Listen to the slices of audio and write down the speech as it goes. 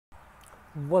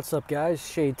What's up, guys?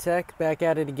 Shade Tech back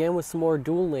at it again with some more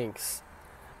Duel Links.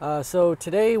 So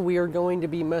today we are going to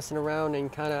be messing around and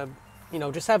kind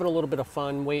of, just having a little bit of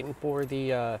fun waiting for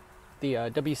the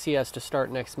WCS to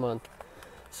start next month.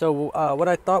 So what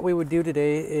I thought we would do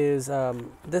today is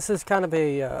this is kind of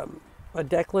a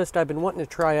deck list I've been wanting to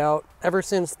try out ever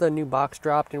since the new box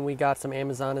dropped and we got some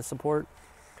Amazon support.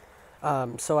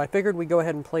 So I figured we'd go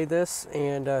ahead and play this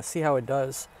and see how it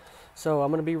does. So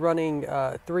I'm going to be running 3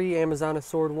 Amazoness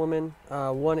Swordwoman,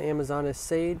 1 Amazoness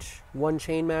Sage, 1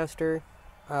 Chainmaster,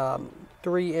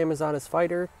 3 Amazoness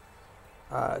Fighter,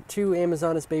 2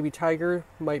 Amazoness Baby Tiger,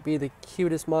 might be the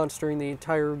cutest monster in the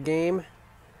entire game.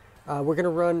 We're going to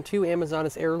run 2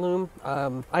 Amazoness Heirloom.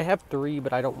 I have 3,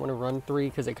 but I don't want to run 3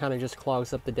 because it kind of just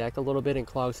clogs up the deck a little bit and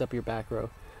clogs up your back row.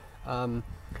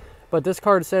 But this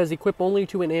card says, equip only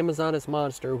to an Amazoness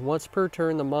monster. Once per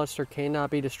turn, the monster cannot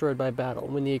be destroyed by battle.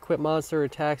 When the equipped monster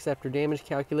attacks after damage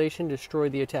calculation, destroy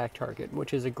the attack target,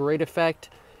 which is a great effect,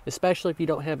 especially if you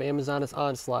don't have Amazoness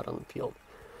Onslaught on the field.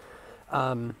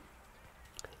 And,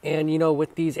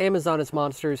 with these Amazoness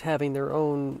monsters having their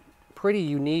own pretty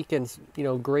unique and,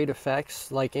 great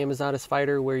effects, like Amazoness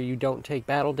Fighter, where you don't take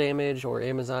battle damage, or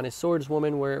Amazoness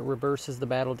Swordswoman, where it reverses the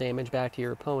battle damage back to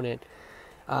your opponent.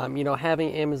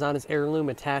 Having Amazoness Heirloom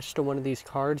attached to one of these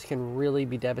cards can really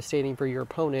be devastating for your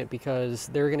opponent because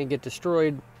they're going to get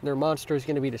destroyed, their monster is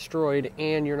going to be destroyed,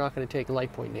 and you're not going to take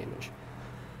life point damage.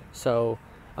 So,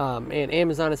 and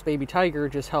Amazoness Baby Tiger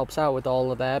just helps out with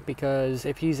all of that because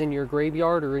if he's in your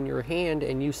graveyard or in your hand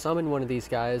and you summon one of these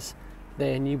guys,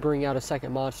 then you bring out a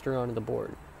second monster onto the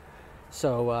board.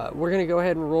 So, we're going to go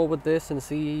ahead and roll with this and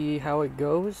see how it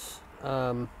goes.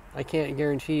 I can't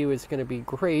guarantee you it's going to be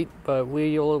great, but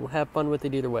we'll have fun with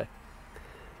it either way.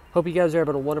 Hope you guys are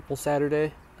having a wonderful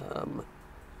Saturday.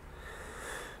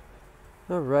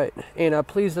 Alright, and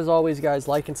please, as always, guys,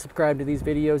 like and subscribe to these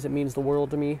videos. It means the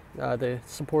world to me. The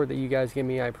support that you guys give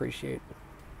me, I appreciate.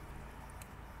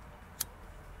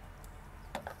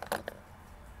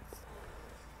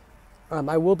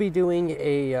 I will be doing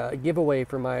a giveaway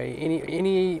for my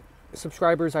any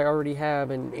subscribers I already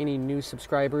have and any new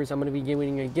subscribers. I'm going to be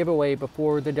giving a giveaway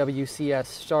before the WCS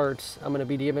starts. I'm going to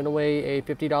be giving away a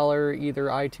 $50 either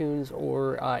iTunes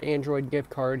or Android gift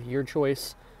card, your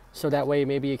choice, so that way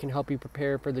maybe it can help you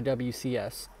prepare for the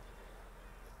WCS.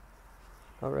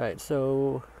 Alright,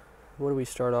 so what do we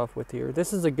start off with here?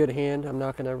 This is a good hand. I'm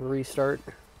not going to restart.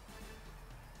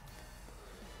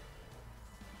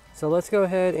 So let's go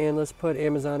ahead and let's put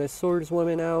Amazoness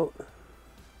Swordswoman out.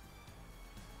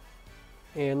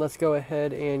 And let's go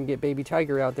ahead and get Baby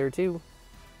Tiger out there too.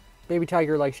 Baby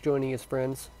Tiger likes joining his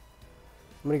friends.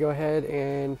 I'm going to go ahead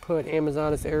and put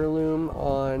Amazoness Heirloom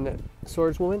on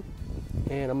Swordswoman.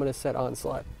 And I'm going to set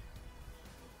Onslaught.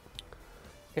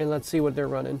 And let's see what they're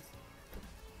running.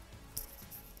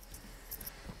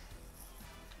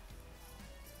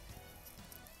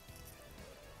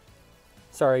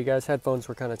 Sorry guys, headphones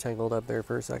were kind of tangled up there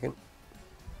for a second.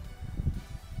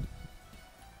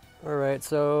 Alright,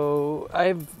 so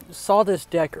I saw this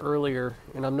deck earlier,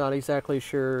 and I'm not exactly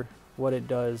sure what it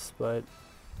does, but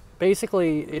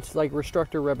basically it's like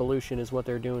Restructor Revolution is what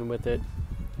they're doing with it.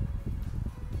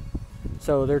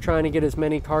 So they're trying to get as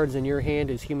many cards in your hand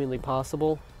as humanly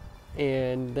possible,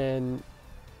 and then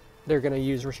they're going to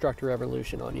use Restructor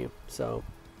Revolution on you. So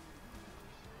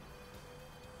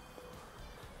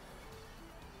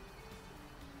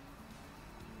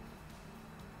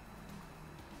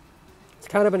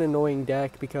kind of an annoying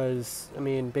deck because, I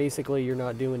mean, basically you're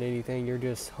not doing anything. You're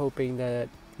just hoping that,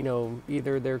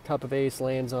 either their Cup of Ace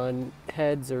lands on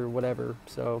heads or whatever.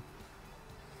 So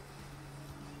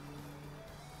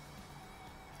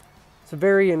it's a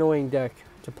very annoying deck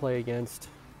to play against.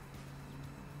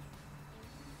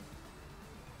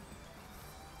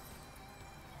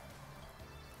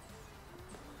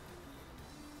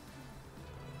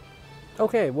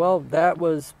 Okay, well, that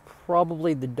was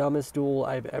probably the dumbest duel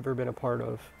I've ever been a part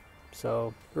of.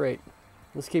 So, great.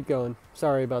 Let's keep going.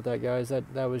 Sorry about that, guys.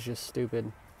 That was just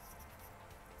stupid.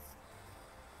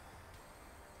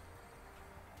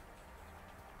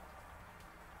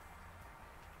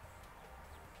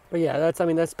 But yeah,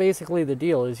 that's basically the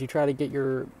deal, is you try to get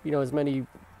your, as many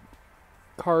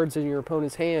cards in your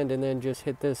opponent's hand and then just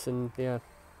hit this, and yeah,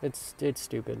 it's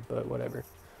stupid, but whatever.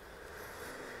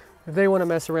 If they want to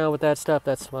mess around with that stuff,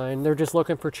 that's fine. They're just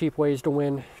looking for cheap ways to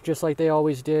win, just like they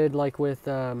always did, like with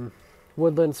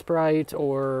Woodland Sprite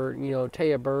or,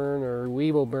 Taya Burn or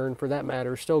Weevil Burn, for that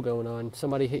matter, still going on.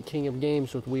 Somebody hit King of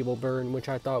Games with Weevil Burn, which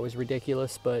I thought was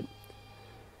ridiculous, but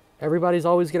everybody's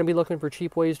always going to be looking for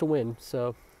cheap ways to win,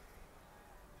 so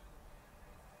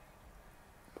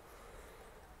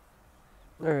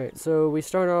Alright, so we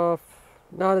start off,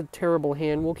 not a terrible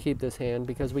hand. We'll keep this hand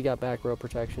because we got back row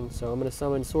protection. So I'm going to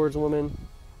summon Swordswoman.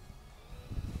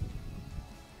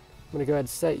 I'm going to go ahead and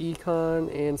set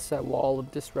Econ and set Wall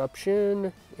of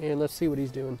Disruption. And let's see what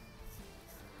he's doing.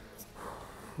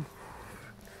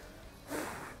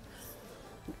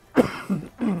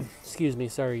 Excuse me,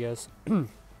 sorry guys.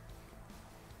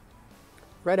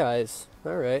 Red Eyes,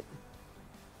 alright.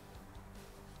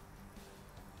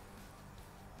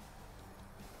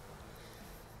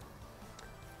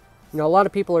 You know, a lot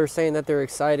of people are saying that they're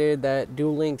excited that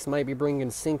Duel Links might be bringing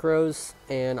synchros.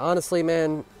 And honestly,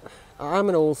 man, I'm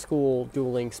an old school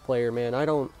Duel Links player, man.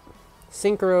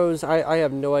 Synchros, I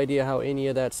have no idea how any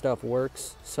of that stuff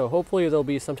works. So hopefully there'll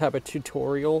be some type of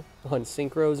tutorial on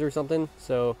synchros or something.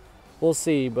 So we'll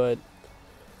see, but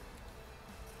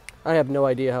I have no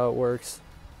idea how it works.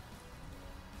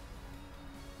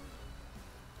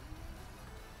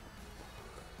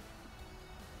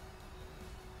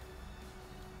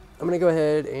 I'm going to go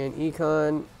ahead and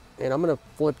Econ, and I'm going to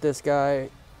flip this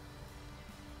guy.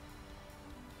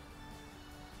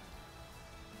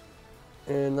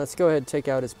 And let's go ahead and take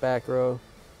out his back row.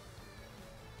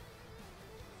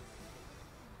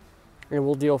 And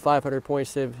we'll deal 500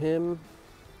 points to him.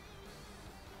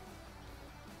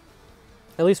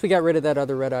 At least we got rid of that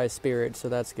other Red Eye Spirit, so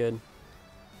that's good.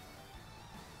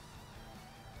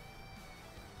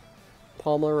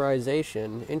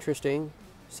 Polymerization, interesting.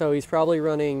 So he's probably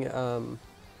running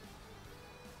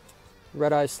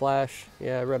Red Eye Slash.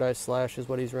 Yeah, Red Eye Slash is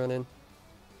what he's running.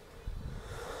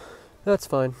 That's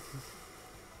fine.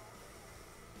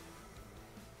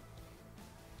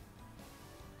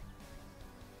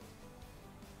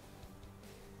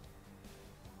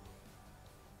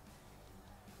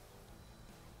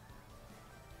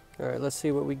 Alright, let's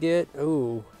see what we get.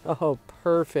 Ooh, oh,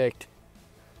 perfect.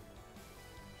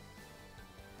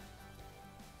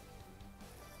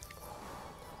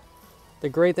 The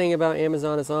great thing about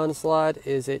Amazoness Onslaught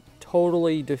is it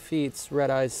totally defeats Red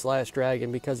Eyes Slash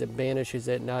Dragon because it banishes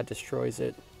it, not destroys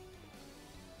it.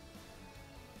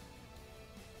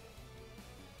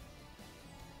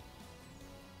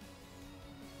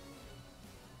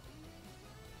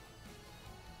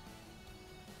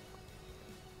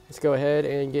 Let's go ahead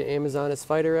and get Amazoness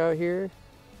Fighter out here.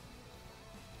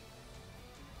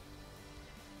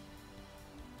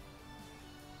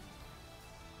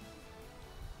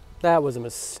 That was a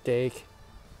mistake.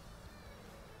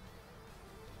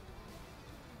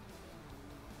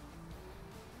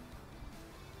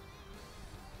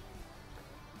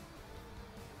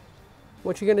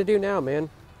 What you gonna do now, man?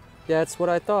 That's what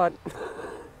I thought.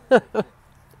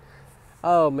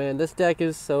 Oh man, this deck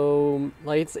is so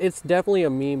like it's definitely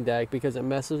a meme deck because it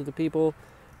messes with the people,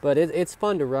 but it's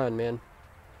fun to run, man.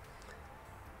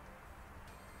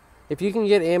 If you can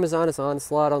get Amazoness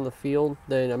Onslaught on the field,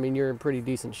 then, I mean, you're in pretty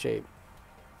decent shape.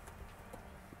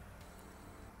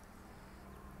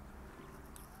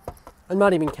 I'm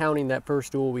not even counting that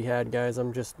first duel we had, guys.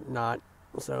 I'm just not,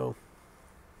 so.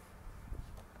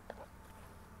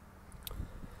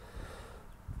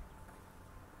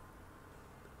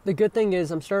 The good thing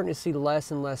is I'm starting to see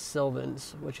less and less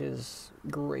Sylvans, which is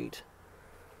great.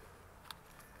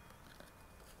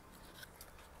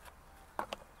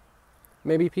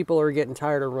 Maybe people are getting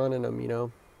tired of running them, you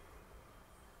know.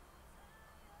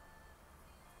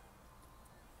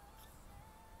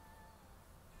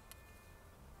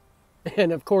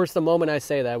 And of course, the moment I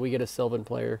say that, we get a Sylvan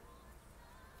player.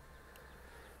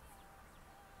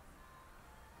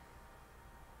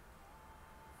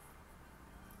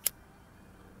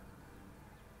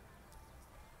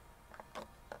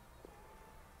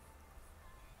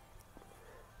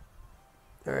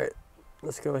 Alright,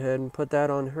 let's go ahead and put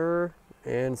that on her.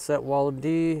 And set Wall of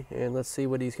D, and let's see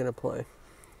what he's going to play.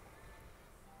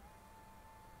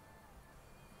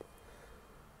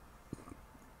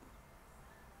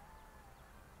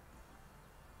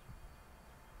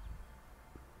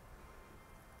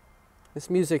 This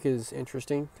music is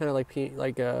interesting, kind of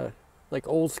like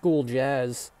old school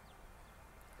jazz.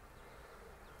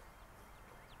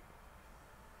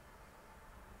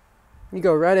 You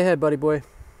go right ahead, buddy boy.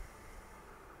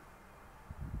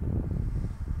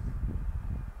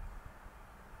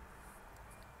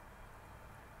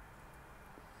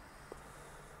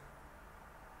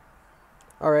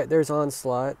 Alright, there's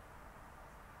Onslaught.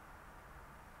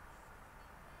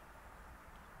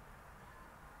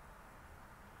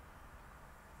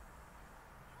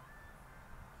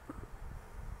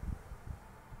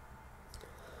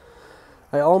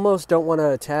 I almost don't want to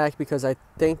attack because I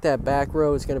think that back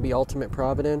row is going to be Ultimate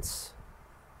Providence.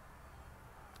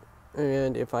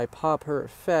 And if I pop her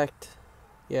effect,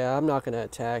 yeah, I'm not going to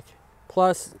attack.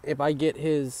 Plus, if I get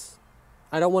his...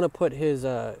 I don't want to put his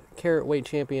carrot weight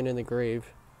champion in the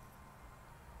grave.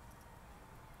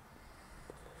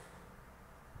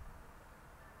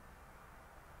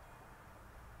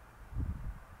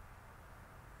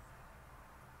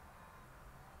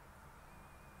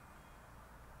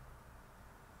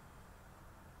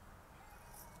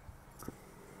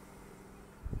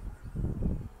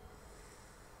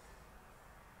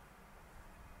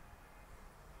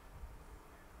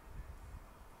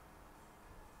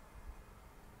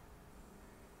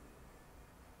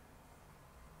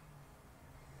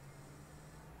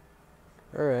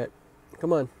 Alright,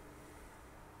 come on.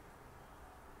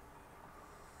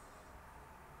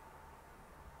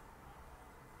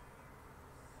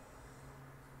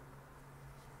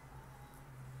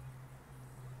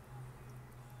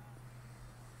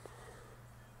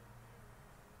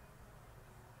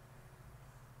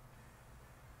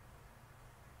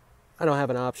 I don't have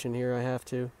an option here, I have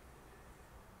to.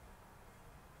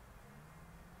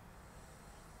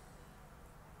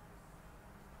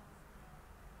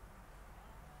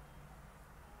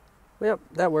 Yep,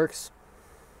 that works.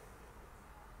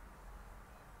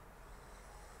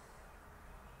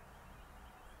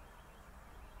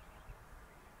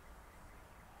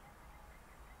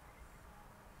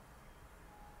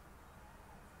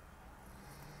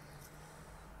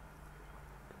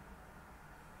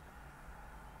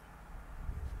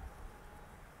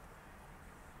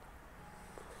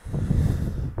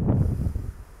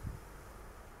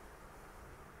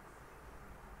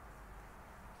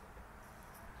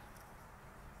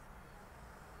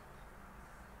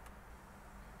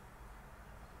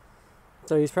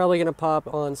 So he's probably going to pop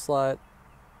Onslaught.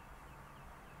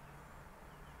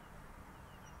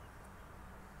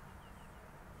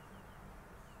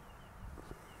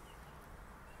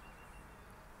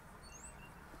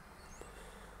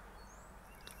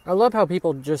 I love how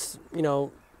people just, you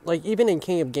know, like even in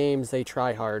King of Games, they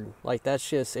try hard. Like that's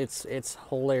just, it's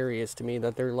hilarious to me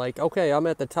that they're like, okay, I'm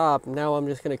at the top. Now I'm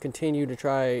just going to continue to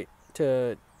try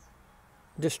to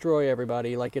destroy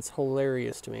everybody. Like it's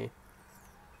hilarious to me.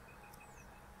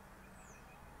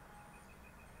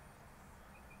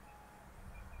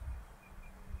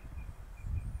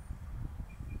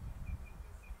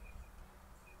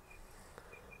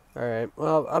 Alright,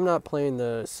 well, I'm not playing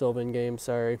the Sylvan game,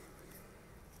 sorry.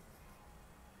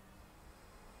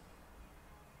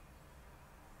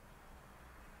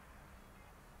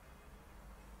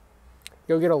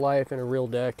 Go get a life in a real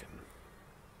deck.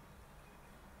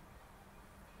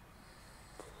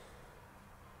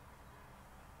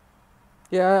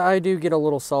 Yeah, I do get a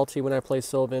little salty when I play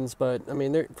Sylvans, but, I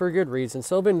mean, they're for good reason.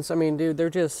 Sylvans, I mean, dude, they're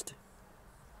just...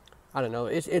 I don't know,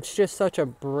 it's just such a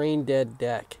brain-dead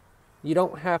deck. You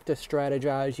don't have to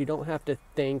strategize, you don't have to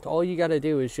think. All you gotta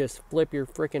do is just flip your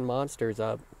freaking monsters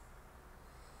up.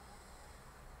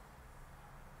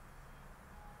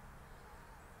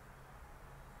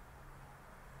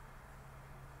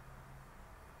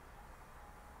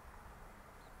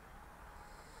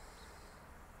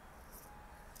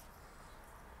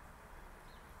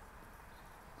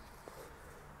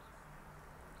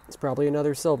 It's probably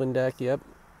another Sylvan deck, yep.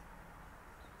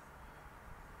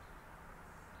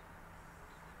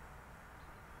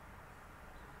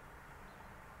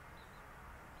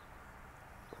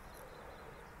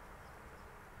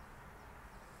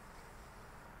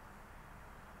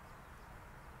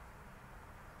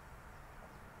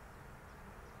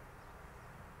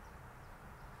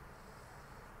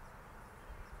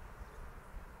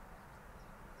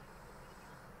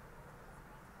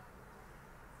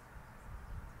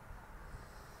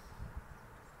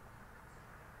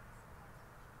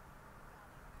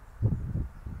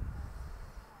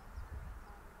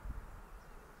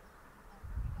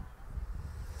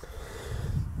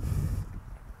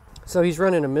 So he's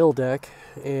running a mill deck,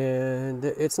 and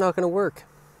it's not going to work.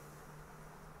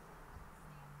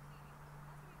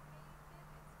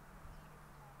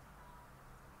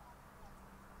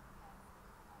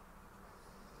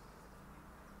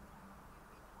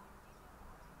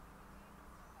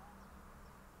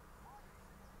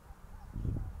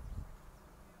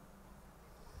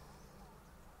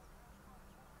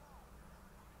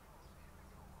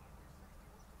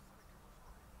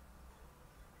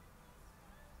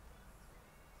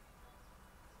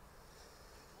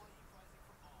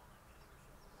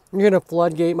 You're going to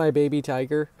floodgate my baby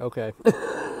tiger? Okay.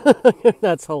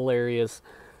 That's hilarious.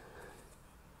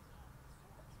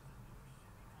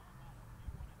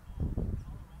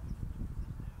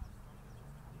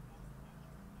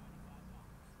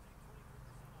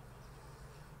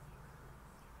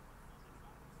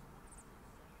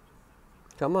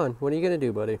 Come on, what are you going to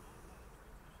do, buddy?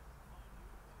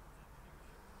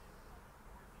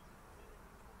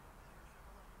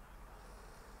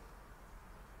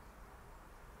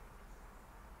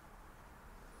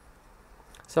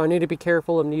 So I need to be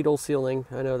careful of needle sealing.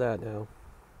 I know that now.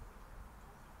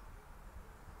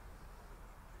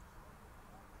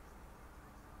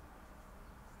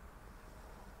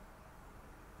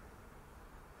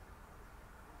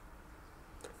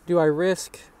 Do I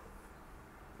risk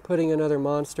putting another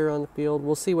monster on the field?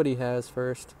 We'll see what he has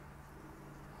first.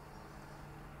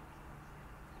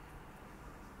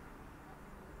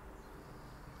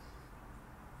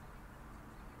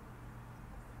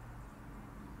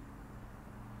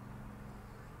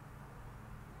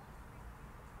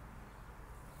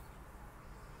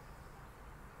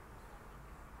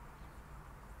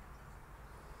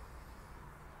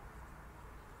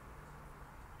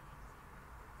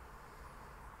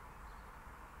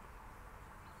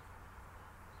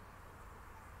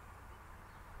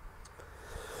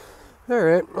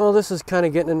 Alright, well, this is kind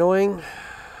of getting annoying.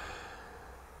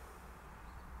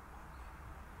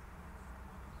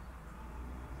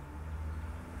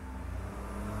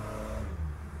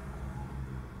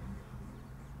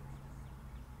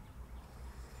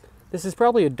 This is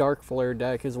probably a Dark Flare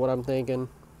deck, is what I'm thinking.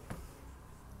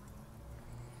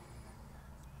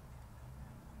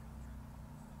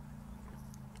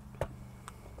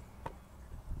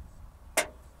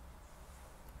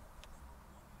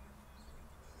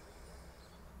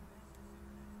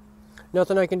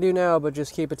 Nothing I can do now but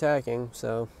just keep attacking,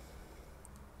 so.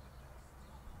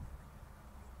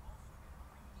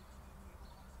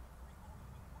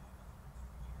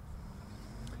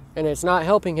 And it's not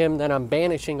helping him that I'm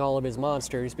banishing all of his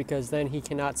monsters, because then he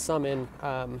cannot summon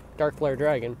Dark Flare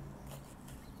Dragon.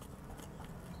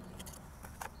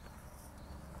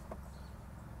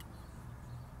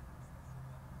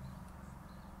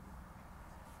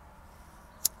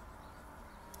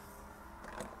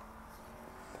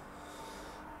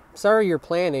 Sorry your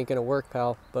plan ain't gonna work,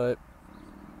 pal, but...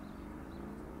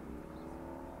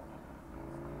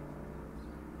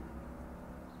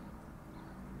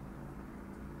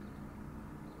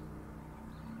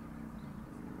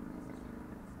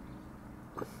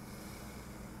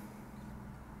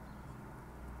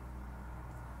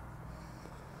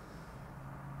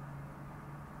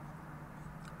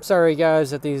 Sorry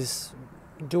guys that these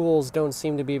duels don't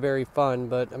seem to be very fun,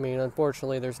 but I mean,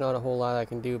 unfortunately there's not a whole lot I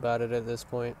can do about it at this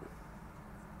point.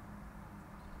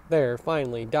 There,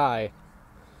 finally, die.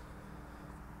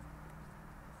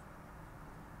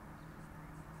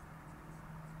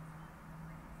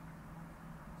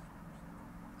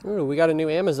 Ooh, we got a new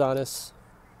Amazoness.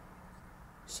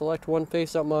 Select one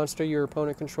face-up monster your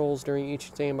opponent controls during each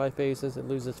standby phase as it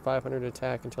loses 500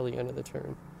 attack until the end of the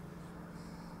turn.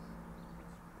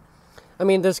 I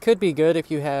mean, this could be good if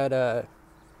you had,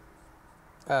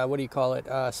 what do you call it?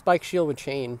 Spike Shield with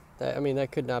Chain. I mean,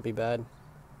 that could not be bad.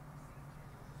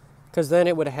 Because then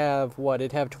it would have, what?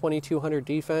 It'd have 2200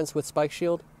 defense with Spike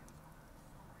Shield.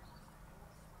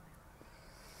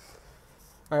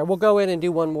 Alright, we'll go in and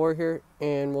do one more here,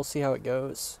 and we'll see how it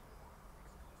goes.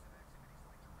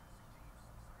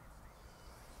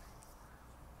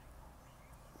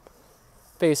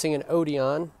 Facing an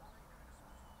Odeon.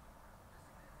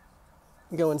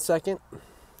 Going second.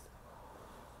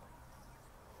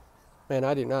 Man,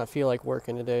 I do not feel like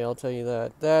working today, I'll tell you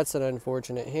that. That's an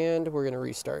unfortunate hand. We're going to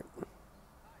restart.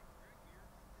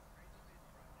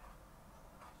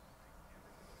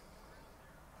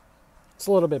 It's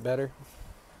a little bit better.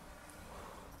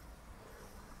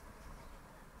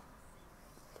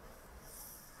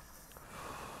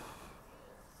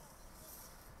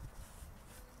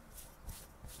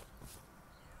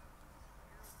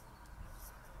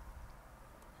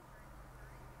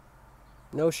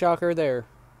 No shocker there.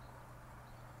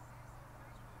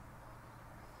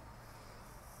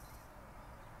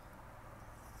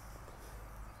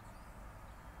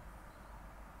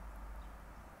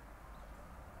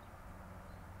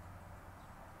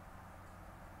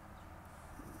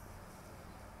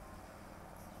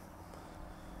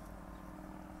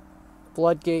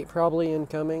 Floodgate probably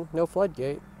incoming. No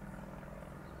Floodgate.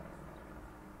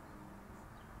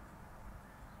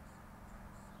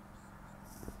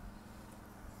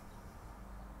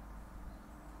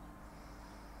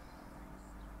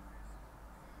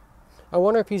 I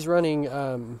wonder if he's running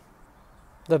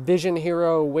the Vision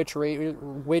Hero Witch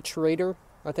Raider,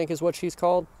 I think is what she's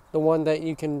called. The one that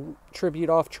you can tribute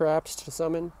off traps to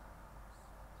summon.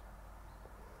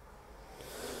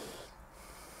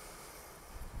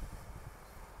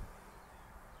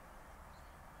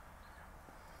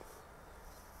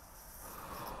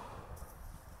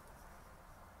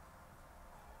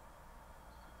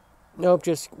 Nope,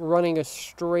 just running a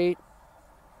straight,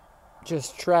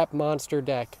 just trap monster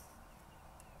deck.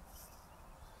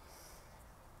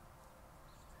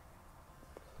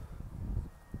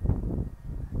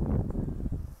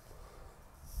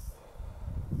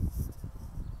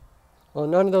 Well,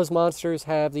 none of those monsters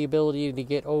have the ability to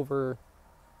get over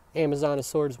Amazoness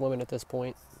Swordswoman at this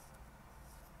point.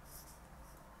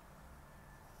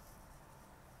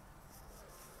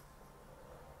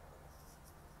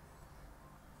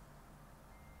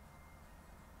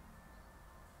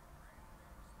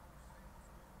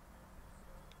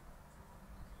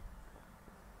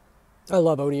 I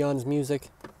love Odeon's music.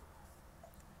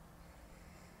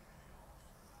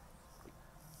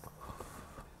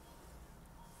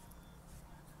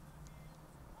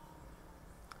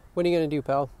 What are you going to do,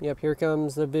 pal? Yep, here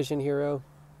comes the Vision Hero.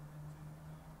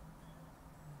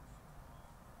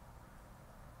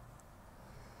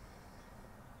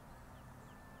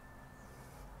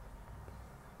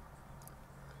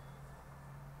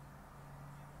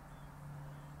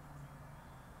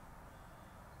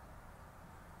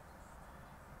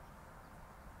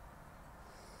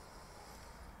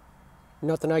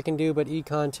 Nothing I can do but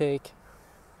econ take.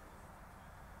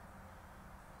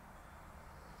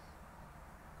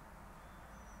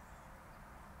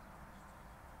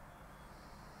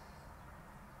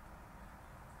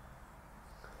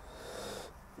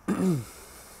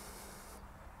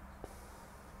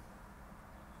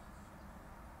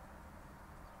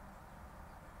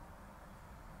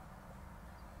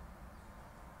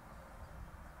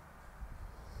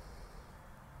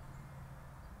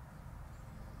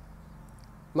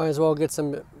 Might as well get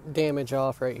some damage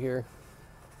off right here.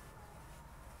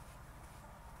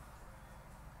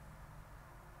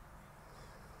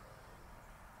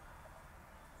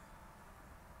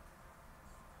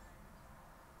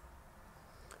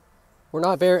 We're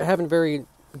not having very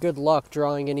good luck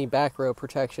drawing any back row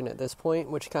protection at this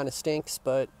point, which kind of stinks,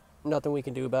 but nothing we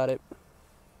can do about it.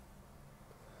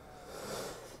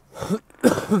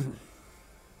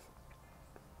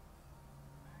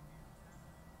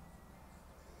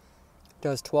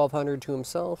 Does 1,200 to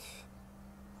himself.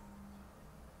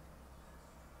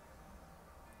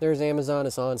 There's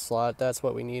Amazoness Onslaught. That's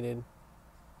what we needed.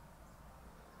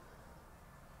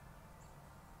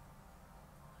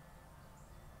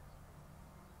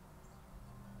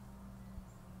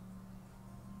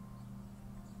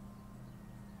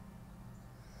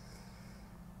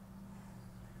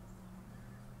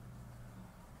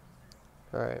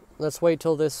 Alright, let's wait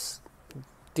till this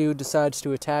dude decides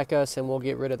to attack us and we'll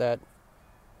get rid of that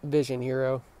Vision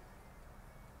Hero.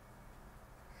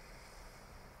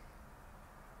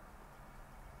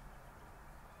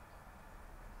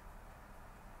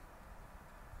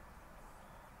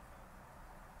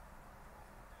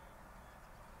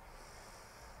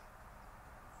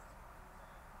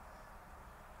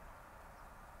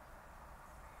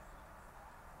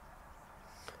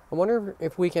 I wonder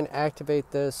if we can activate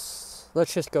this.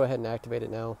 Let's just go ahead and activate it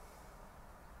now.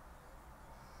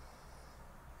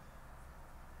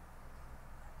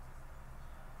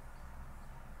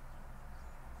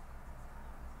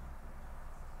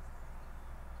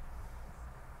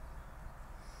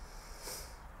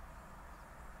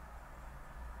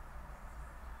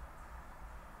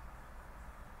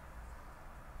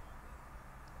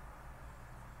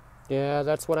 Yeah,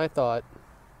 that's what I thought.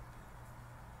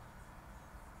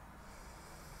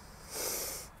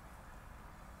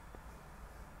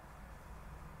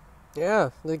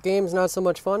 Yeah, the game's not so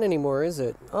much fun anymore, is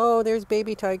it? Oh, there's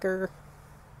Baby Tiger.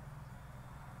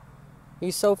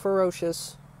 He's so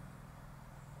ferocious.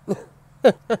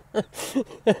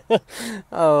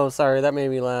 Oh, sorry, that made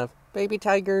me laugh. Baby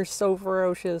Tiger's so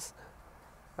ferocious.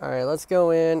 Alright, let's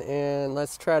go in and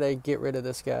let's try to get rid of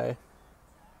this guy.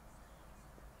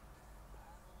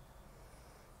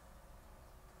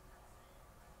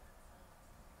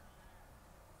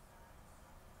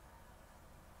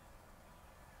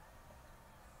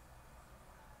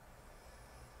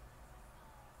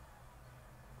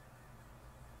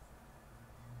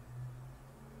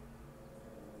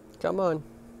 Come on.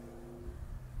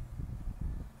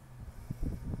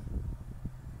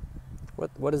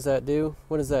 What does that do?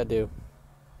 What does that do?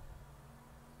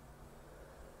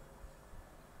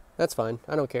 That's fine.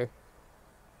 I don't care.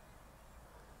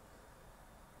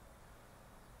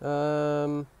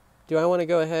 Do I want to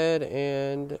go ahead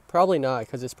and... Probably not,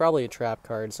 because it's probably a trap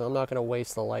card, so I'm not going to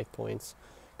waste the life points.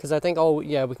 Because I think, oh,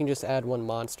 yeah, we can just add one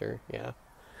monster. Yeah.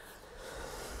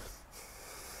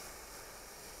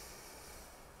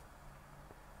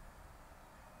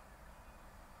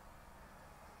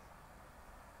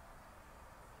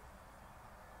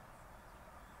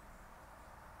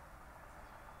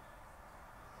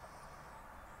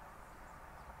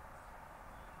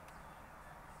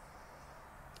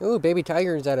 Ooh, Baby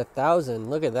Tiger's at 1,000.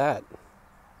 Look at that.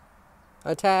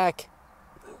 Attack!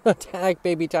 Attack,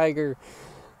 Baby Tiger!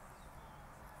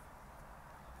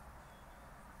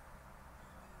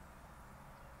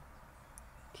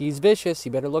 He's vicious.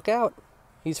 You better look out.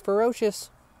 He's ferocious.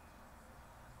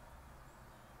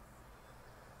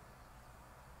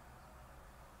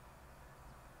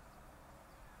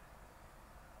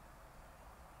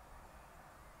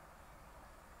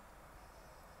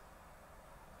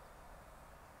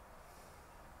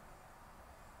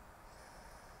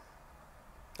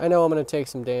 I know I'm going to take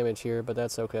some damage here, but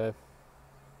that's okay.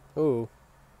 Ooh.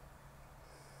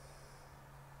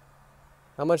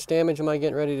 How much damage am I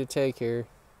getting ready to take here?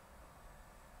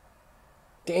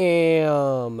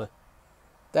 Damn.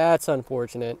 That's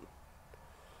unfortunate.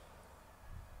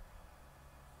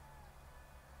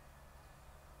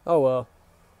 Oh well.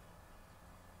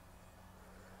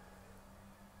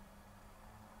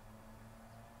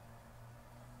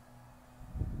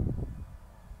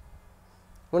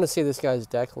 I want to see this guy's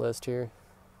deck list here.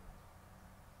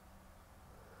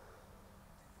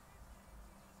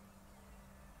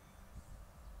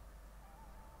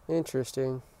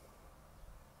 Interesting.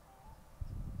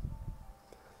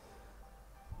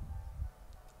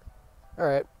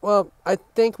 Alright, well, I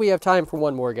think we have time for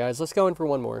one more, guys. Let's go in for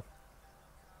one more.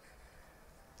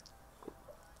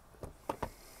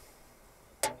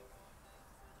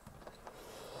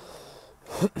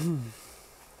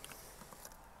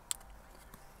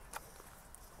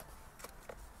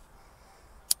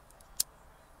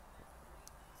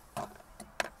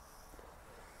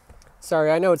 Sorry,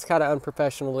 I know it's kind of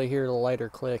unprofessional to hear the lighter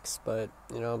clicks, but,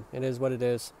 you know, it is what it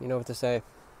is. You know what to say.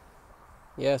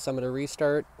 Yes, I'm going to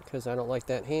restart because I don't like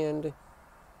that hand.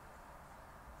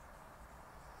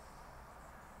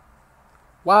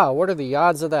 Wow, what are the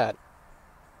odds of that?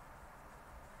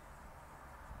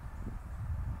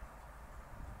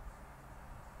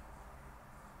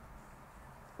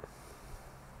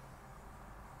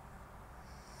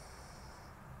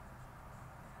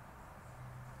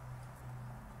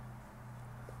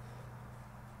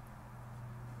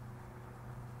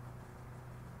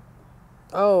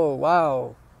 Oh,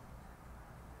 wow.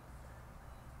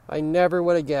 I never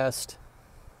would have guessed.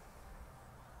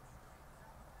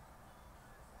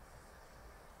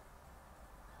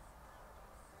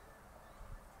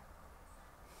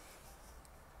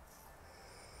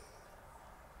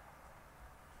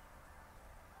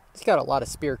 He's got a lot of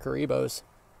Spear Karibos.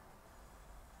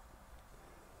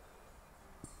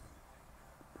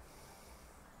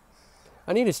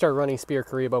 I need to start running Spear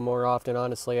Karibo more often,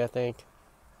 honestly, I think.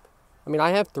 I mean,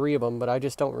 I have 3 of them, but I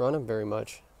just don't run them very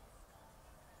much.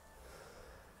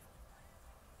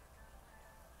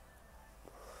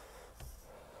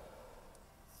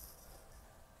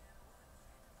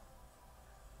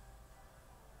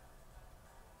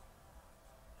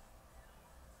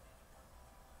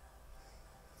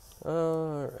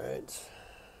 Alright.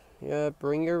 Yeah,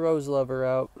 bring your Rose Lover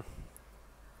out.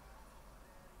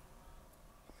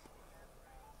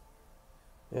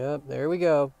 Yep, there we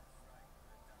go.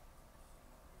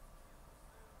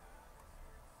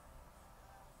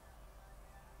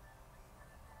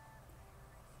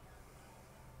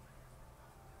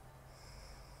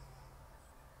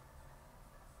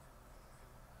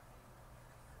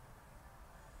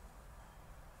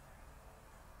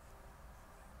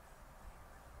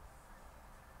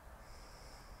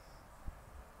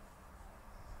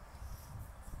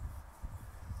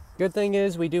 Good thing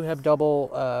is we do have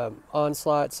double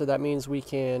onslaught, so that means we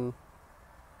can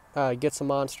get some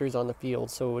monsters on the field,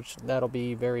 so that'll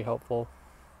be very helpful.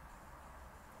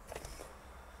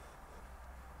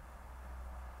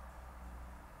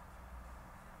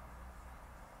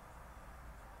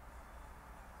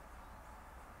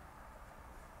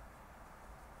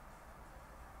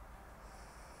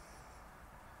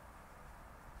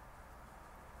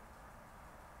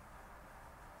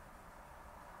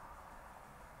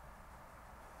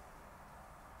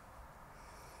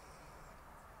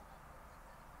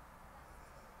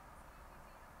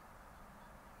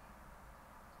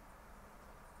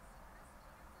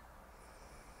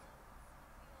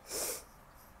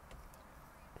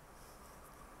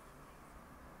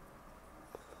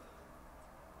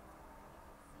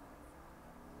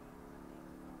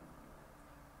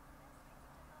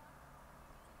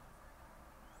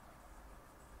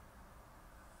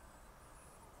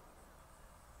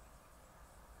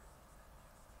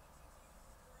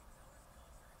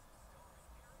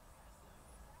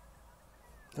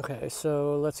 Okay,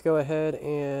 so let's go ahead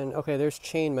and... Okay, there's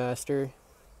Chainmaster.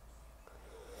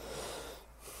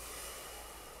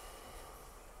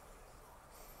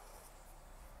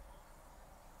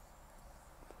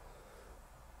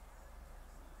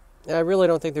 I really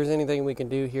don't think there's anything we can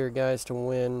do here, guys, to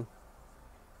win.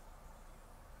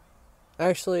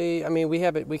 Actually, I mean, we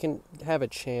can have a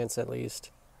chance at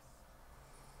least.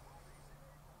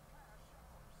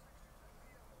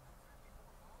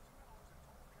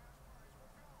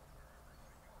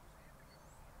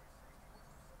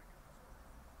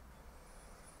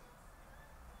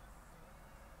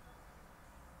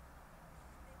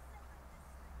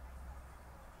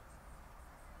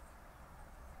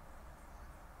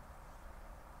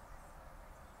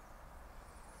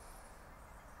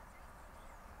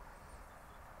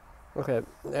 Okay,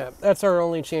 yeah, that's our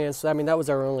only chance. I mean, that was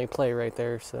our only play right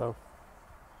there, so.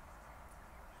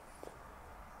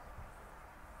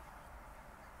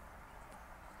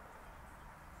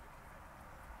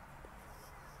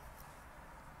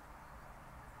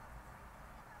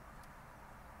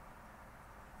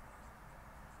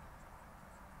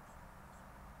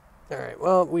 Alright,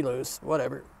 well, we lose.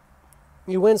 Whatever.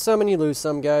 You win some and you lose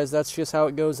some, guys. That's just how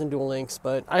it goes in Duel Links.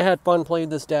 But I had fun playing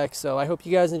this deck, so I hope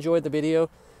you guys enjoyed the video.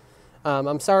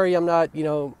 I'm sorry I'm not,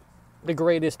 the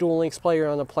greatest Duel Links player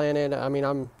on the planet. I mean,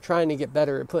 I'm trying to get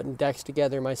better at putting decks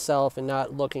together myself and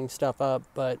not looking stuff up.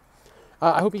 But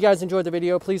I hope you guys enjoyed the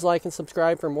video. Please like and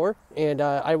subscribe for more. And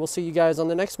I will see you guys on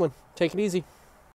the next one. Take it easy.